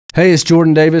Hey, it's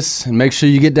Jordan Davis, and make sure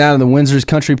you get down to the Windsor's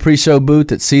Country Pre-Show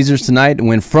booth at Caesars tonight and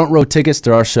win front row tickets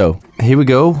to our show. Here we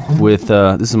go with,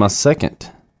 this is my second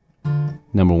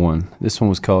number one. This one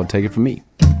was called Take It From Me.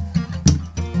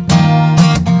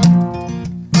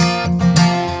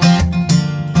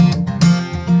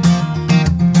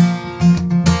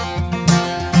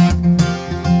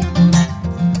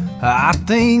 I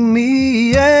think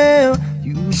me and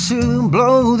you should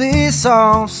blow this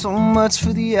off. So much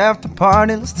for the after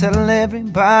party, let's tell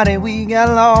everybody we got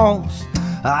lost.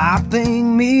 I think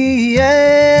me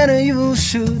and you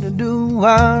should do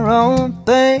our own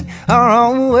thing, our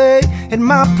own way, in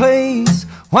my place,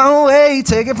 one way.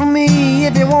 Take it from me,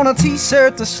 if you want a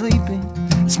t-shirt to sleep in,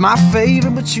 it's my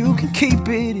favorite, but you can keep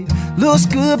it. It looks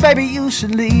good, baby, you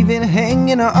should leave it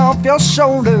hanging off your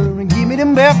shoulder. And give me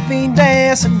them bare feet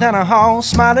dancing down the hall,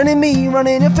 smiling at me,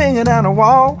 running your finger down the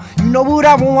wall. You know what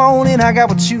I want and I got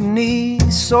what you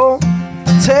need, so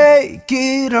take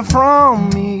it from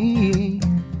me.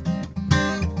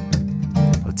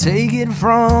 Take it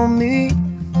from me.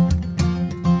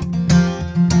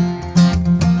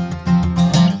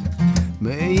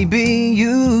 Maybe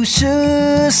you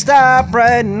should stop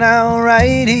right now,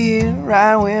 right here,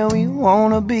 right where we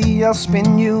wanna be. I'll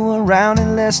spin you around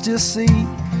and let's just see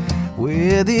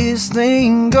where this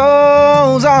thing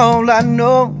goes. All I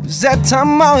know is that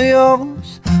time all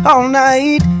yours, all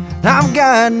night. I've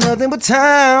got nothing but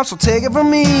time, so take it from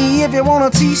me. If you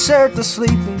want a t-shirt to sleep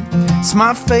in, it's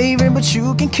my favorite, but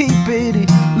you can keep it.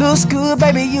 It looks good,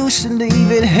 baby, you should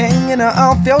leave it hanging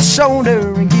off your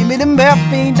shoulder. And give me them bare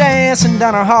feet dancing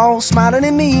down the hall, smiling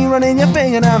at me, running your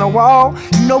finger down the wall.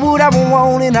 You know what I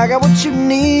want and I got what you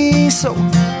need, so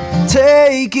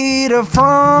take it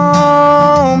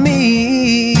from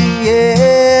me.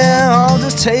 Yeah, I'll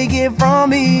just take it from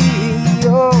me.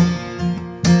 Oh.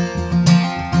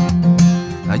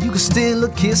 Now you can steal a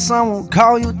kiss, I won't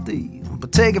call you a thief,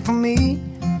 but take it from me.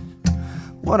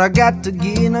 What I got to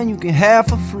give, now you can have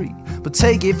for free, but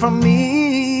take it from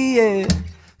me, yeah.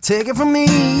 Take it from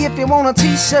me, if you want a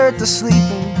t-shirt to sleep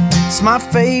in, it's my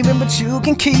favorite, but you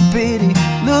can keep it.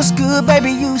 It looks good,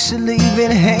 baby, you should leave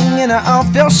it hanging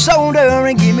off your shoulder.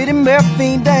 And give me them bare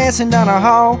feet dancing down the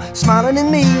hall, smiling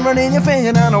at me, running your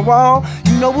finger down the wall.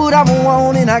 You know what I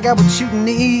want and I got what you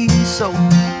need, so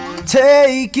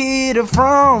take it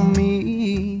from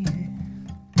me.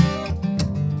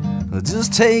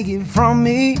 Just take it from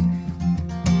me.